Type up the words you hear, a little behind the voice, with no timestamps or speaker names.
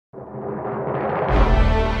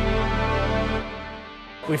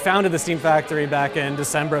We founded the STEAM Factory back in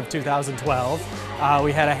December of 2012.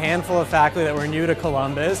 We had a handful of faculty that were new to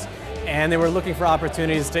Columbus, and they were looking for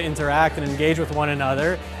opportunities to interact and engage with one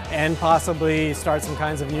another and possibly start some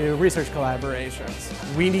kinds of new research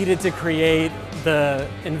collaborations. We needed to create the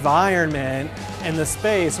environment and the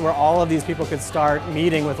space where all of these people could start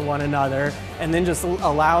meeting with one another and then just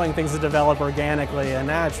allowing things to develop organically and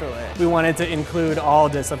naturally. We wanted to include all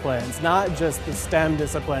disciplines, not just the STEM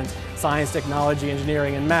disciplines, science, technology,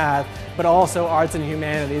 engineering, and math, but also arts and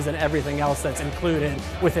humanities and everything else that's included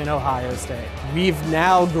within Ohio State. We've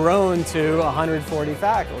now grown to 140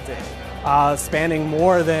 faculty, spanning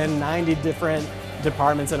more than 90 different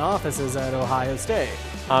departments and offices at Ohio State.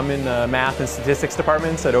 I'm in the math and statistics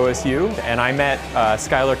departments at OSU, and I met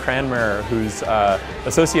Skylar Cranmer, who's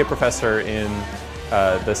associate professor in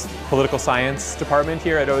the political science department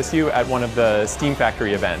here at OSU at one of the STEAM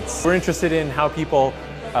Factory events. We're interested in how people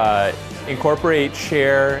incorporate,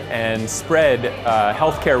 share, and spread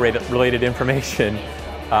healthcare related information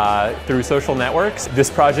through social networks. This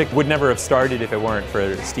project would never have started if it weren't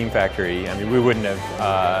for STEAM Factory. I mean, we wouldn't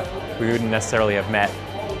necessarily have met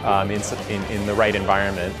in the right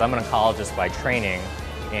environment. I'm an oncologist by training,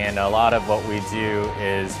 and a lot of what we do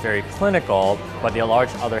is very clinical, but the large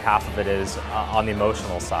other half of it is on the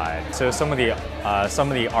emotional side. So some of the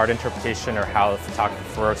art interpretation, or how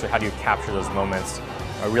photography works, or how do you capture those moments,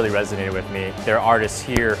 really resonated with me. There are artists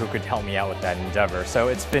here who could help me out with that endeavor. So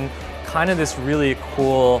it's been kind of this really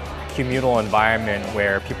cool communal environment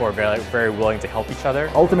where people are very willing to help each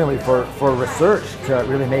other. Ultimately, for research to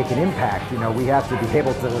really make an impact, we have to be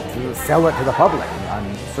able to sell it to the public.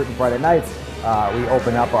 On certain Friday nights, we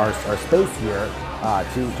open up our space here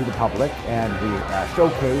to the public, and we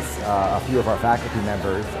showcase a few of our faculty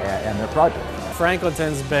members and their projects.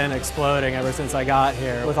 Franklinton's been exploding ever since I got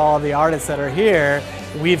here. With all of the artists that are here,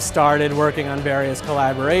 we've started working on various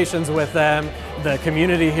collaborations with them. The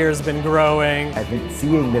community here has been growing. I've been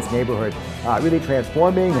seeing this neighborhood really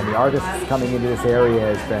transforming, and the artists coming into this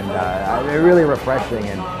area has been really refreshing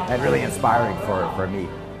and really inspiring for me.